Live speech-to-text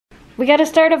We gotta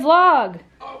start a vlog.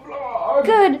 A vlog.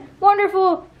 Good,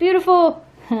 wonderful, beautiful.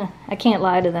 I can't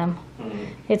lie to them.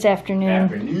 It's afternoon.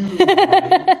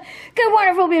 Good,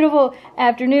 wonderful, beautiful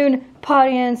afternoon,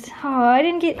 audience. Oh, I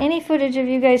didn't get any footage of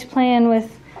you guys playing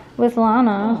with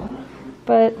Lana,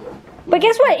 but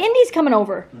guess what? Indy's coming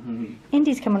over.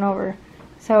 Indy's coming over,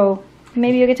 so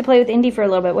maybe you'll get to play with Indy for a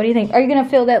little bit. What do you think? Are you gonna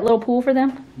fill that little pool for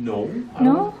them? No.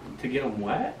 No. To get them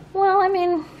wet? Well, I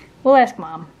mean, we'll ask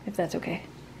Mom if that's okay.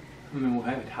 I mean, we'll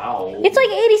have a towel. It's like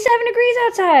 87 degrees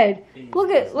outside.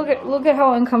 Look at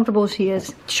how uncomfortable she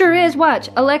is. Sure is. Watch,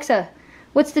 Alexa.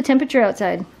 What's the temperature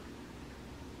outside?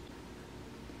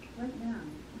 Right now, it's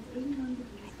 81 degrees.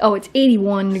 Oh, it's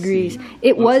 81 degrees.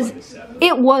 It was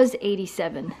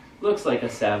 87. Looks like a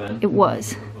 7. It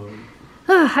was.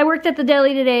 I worked at the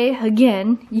deli today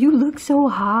again. You look so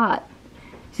hot.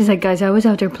 She's like, guys, I was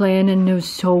out there playing and it was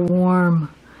so warm.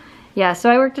 Yeah, so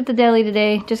I worked at the deli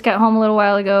today. Just got home a little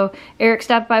while ago. Eric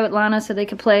stopped by with Lana so they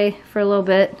could play for a little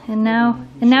bit, and now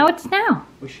it's now.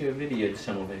 We should have videoed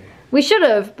some of it. We should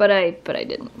have, but I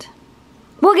didn't.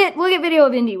 We'll get video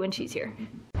of Indy when she's here.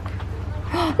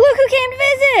 Look who came to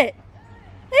visit!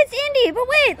 It's Indy, but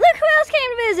wait, look who else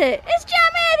came to visit! It's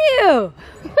John Matthew!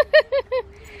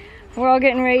 We're all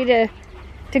getting ready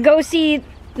to go see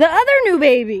the other new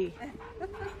baby.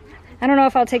 I don't know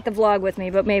if I'll take the vlog with me,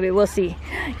 but maybe we'll see. Indy,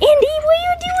 what are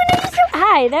you doing?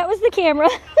 Hi, that was the camera.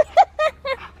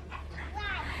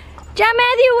 John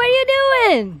Matthew, what are you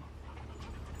doing?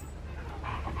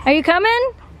 Are you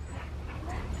coming?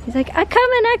 He's like, I'm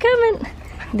coming.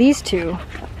 These two.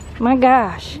 My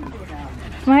gosh.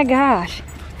 My gosh.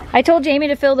 I told Jamie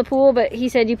to fill the pool, but he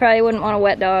said you probably wouldn't want a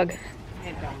wet dog.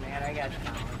 It don't matter, I got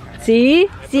time. See?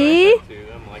 See?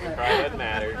 I'm like, it probably doesn't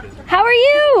matter. How are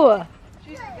you?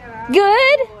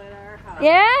 Good?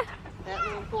 Yeah?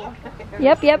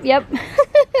 Yep. We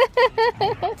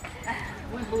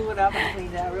blew it up and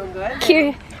cleaned it out real good.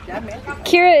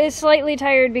 Kira is slightly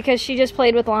tired because she just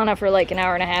played with Lana for like an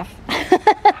hour and a half.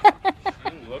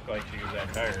 Didn't look like she was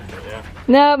that tired, but yeah.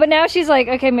 No, but now she's like,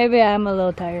 okay, maybe I'm a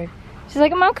little tired. She's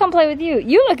like, Mom, come play with you.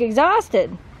 You look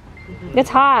exhausted. It's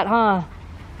hot, huh?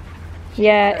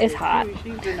 Yeah, it's hot.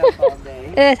 She's been up all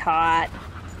day. It's hot.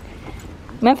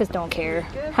 Memphis don't care.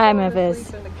 Hi,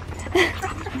 Memphis.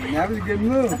 That was a good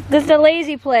move. This is a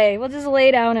lazy play. We'll just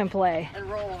lay down and play. And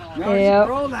roll on. No, Yep. she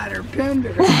rolled at her, pinned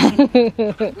her.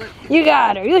 You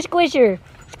got her. You squish her.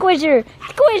 Squish her.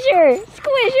 Squish her.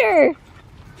 Squish her.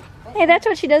 Hey, that's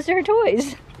what she does to her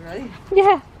toys. Really?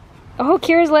 Yeah. Oh,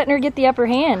 Kira's letting her get the upper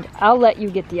hand. I'll let you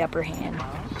get the upper hand.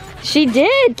 She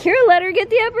did. Kira let her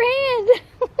get the upper hand.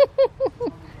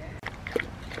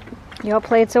 Y'all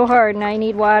played so hard and I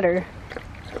need water.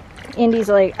 Indy's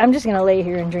like, I'm just gonna lay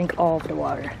here and drink all of the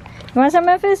water. You want some,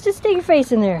 Memphis? Just stick your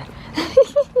face in there.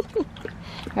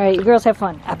 Alright, you girls have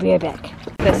fun. I'll be right back.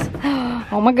 This.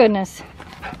 Oh my goodness.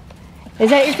 Is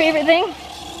that your favorite thing?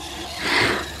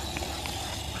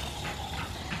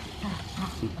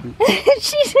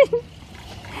 She's get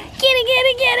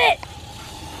it!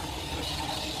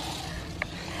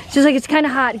 She's like, it's kind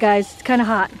of hot, guys. It's kind of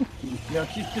hot. No,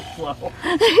 she's just slow.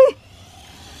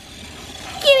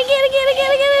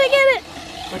 Get it!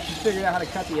 But you figured out how to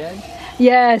cut the egg?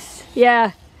 Yes,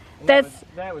 yeah. That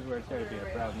was where it started to be a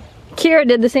problem. Kira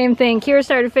did the same thing. Kira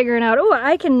started figuring out, oh,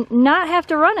 I can not have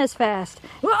to run as fast.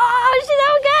 Oh, she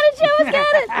almost got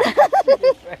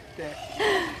it.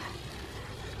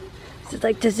 She's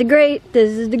like, this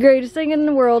is the greatest thing in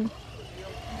the world.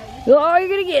 Oh, you're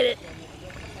gonna get it.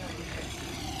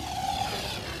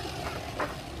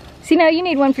 See, now you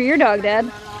need one for your dog, Dad.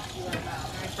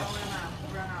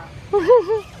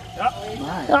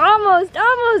 Almost.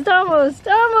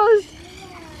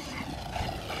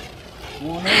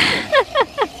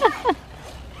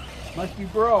 Must be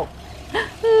broke.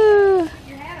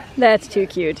 That's too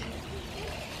cute.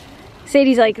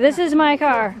 Sadie's like, this is my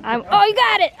car. Oh, you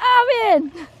got it. I'm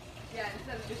in.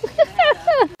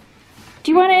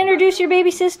 Do you want to introduce your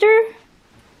baby sister?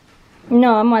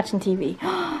 No, I'm watching TV.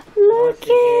 Look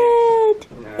it.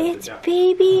 It's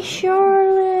baby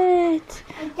Charlotte.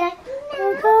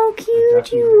 Look how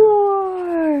cute you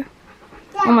are.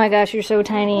 Oh my gosh, you're so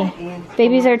tiny.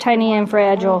 Babies are tiny and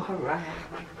fragile.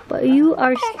 But you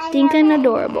are stinking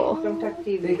adorable.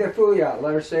 Take that fool out.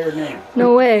 Let her say her name.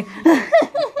 No way.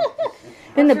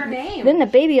 What's her name? Then the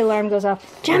baby alarm goes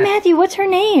off. John Matthew, what's her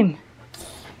name?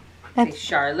 Say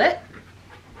Charlotte.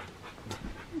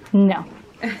 No.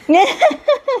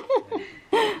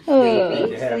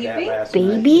 Baby sleeping.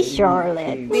 Baby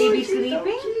Charlotte. Baby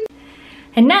sleeping.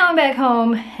 And now I'm back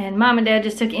home, and Mom and Dad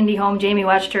just took Indy home. Jamie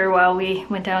watched her while we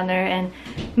went down there and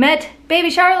met baby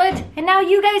Charlotte. And now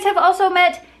you guys have also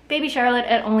met Baby Charlotte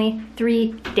at only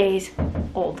 3 days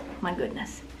old. My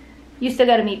goodness. You still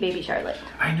gotta meet baby Charlotte.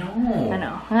 I know. I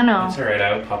know. I know. That's alright,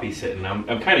 I was puppy sitting. I'm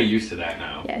kind of used to that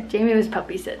now. Yeah, Jamie was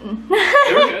puppy sitting.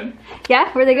 They were good.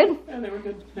 Yeah, were they good? Yeah, they were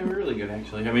good. They were really good,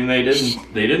 actually. I mean, they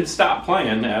didn't stop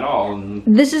playing at all. And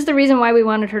This is the reason why we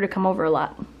wanted her to come over a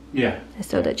lot. yeah.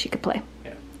 So that she could play.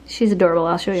 Yeah. She's adorable.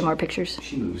 I'll show you more pictures.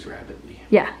 She moves rapidly.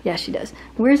 Yeah, she does.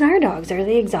 Where's our dogs? Are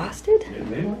they exhausted? Yeah,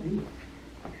 they don't eat.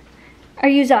 Are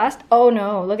you exhausted? Oh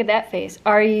no, look at that face.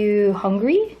 Are you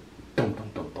hungry?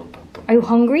 Are you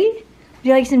hungry? Would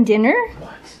you like some dinner?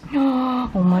 What?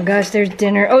 Oh my gosh, there's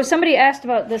dinner. Oh, somebody asked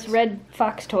about this red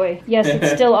fox toy. Yes, it's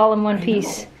still all in one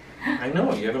piece. I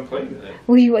know, you haven't played with it.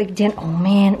 Will you like dinner? Oh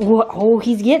man, oh,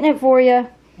 he's getting it for you.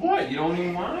 What? You don't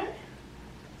even want it?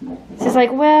 She's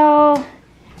like, well,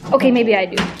 okay, maybe I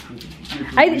do.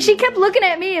 She kept looking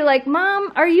at me like,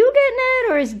 Mom, are you getting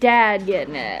it or is Dad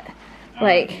getting it?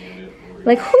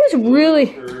 Like who's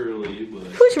really,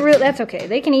 that's okay.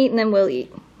 They can eat and then we'll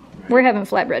eat. We're having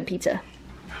flatbread pizza.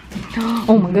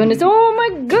 Oh my goodness,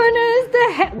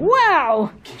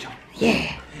 wow.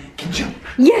 Yeah.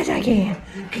 Yes, I can.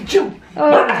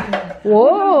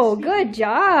 Whoa, good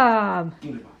job.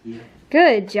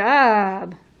 Good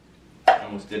job. I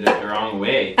almost did it the wrong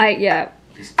way. Yeah.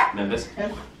 Just, now this.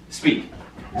 Speak.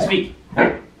 Speak.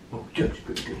 Oh, good.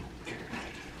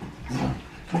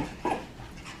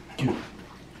 Do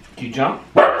you jump?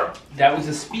 That was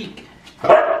a speak.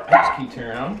 I just keep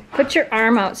turning around. Put your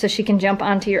arm out so she can jump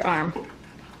onto your arm.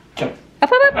 Jump.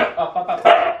 Up.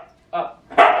 Up.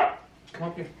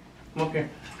 Come up here.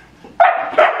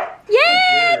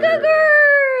 Yeah, good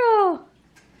girl.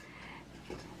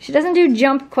 She doesn't do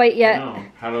jump quite yet. No.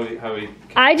 How do we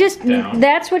down?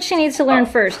 That's what she needs to learn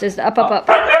first, is up. Up.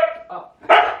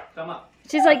 Come up.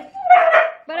 She's like,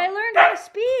 but I learned how to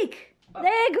speak.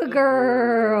 There, good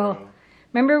girl.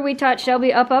 Remember we taught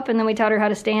Shelby up, and then we taught her how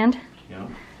to stand? Yeah.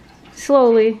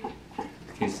 Slowly.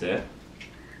 Okay, sit.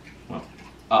 Well,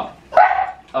 up.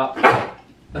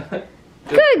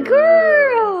 Good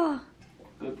girl.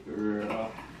 Good girl.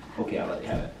 Okay, I'll let you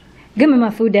have it. Give me my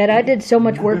food, Dad. I did so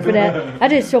much work for that. I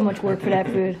did so much work for that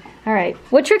food. All right.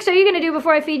 What tricks are you going to do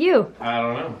before I feed you? I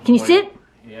don't know. Can you sit?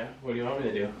 Yeah. What do you want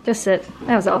me to do? Just sit.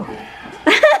 That was all.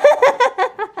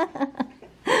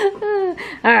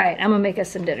 All right. I'm going to make us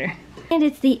some dinner. And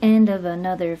it's the end of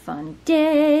another fun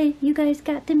day. You guys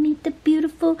got to meet the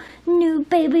beautiful new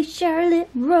baby Charlotte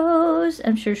Rose.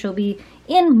 I'm sure she'll be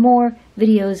in more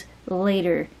videos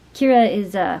later. Kira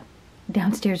is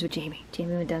downstairs with Jamie.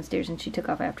 Jamie went downstairs and she took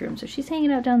off after him, so she's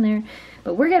hanging out down there.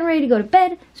 But we're getting ready to go to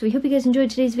bed, so we hope you guys enjoyed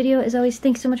today's video. As always,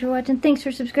 thanks so much for watching. Thanks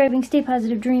for subscribing. Stay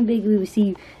positive, dream big. We will see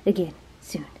you again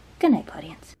soon. Good night,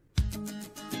 audience.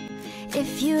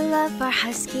 If you love our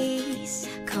Huskies,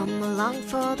 come along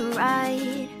for the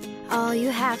ride. All you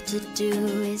have to do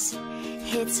is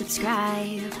hit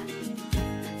subscribe.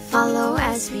 Follow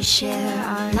as we share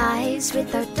our lives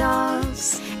with our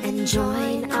dogs, and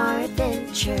join our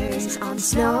adventures on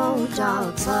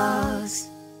SnowDogsVlogs.